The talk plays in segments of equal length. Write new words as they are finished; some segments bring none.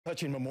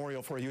Touching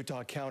memorial for a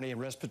Utah County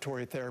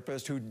respiratory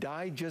therapist who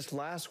died just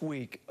last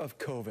week of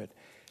COVID.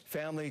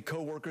 Family,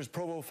 co-workers,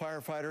 Provo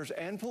firefighters,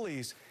 and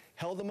police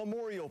held a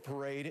memorial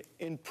parade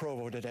in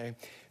Provo today.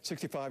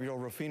 65-year-old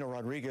Rufino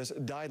Rodriguez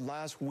died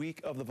last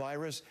week of the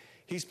virus.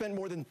 He spent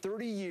more than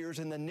 30 years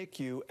in the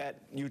NICU at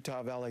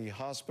Utah Valley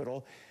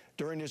Hospital.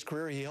 During his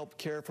career, he helped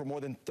care for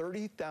more than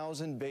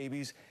 30,000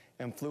 babies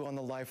and flew on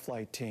the life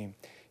flight team.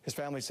 His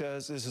family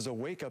says this is a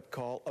wake-up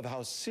call of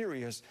how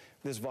serious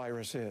this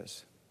virus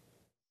is.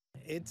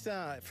 It's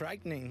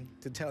frightening,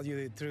 to tell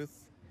you the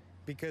truth,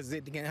 because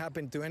it can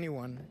happen to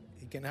anyone.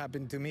 It can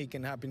happen to me, it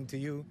can happen to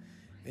you,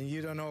 and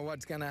you don't know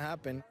what's going to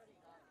happen.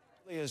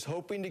 He is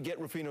hoping to get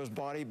Rufino's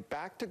body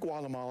back to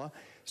Guatemala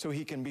so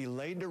he can be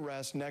laid to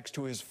rest next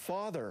to his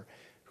father,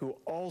 who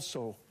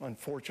also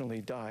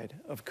unfortunately died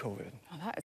of COVID.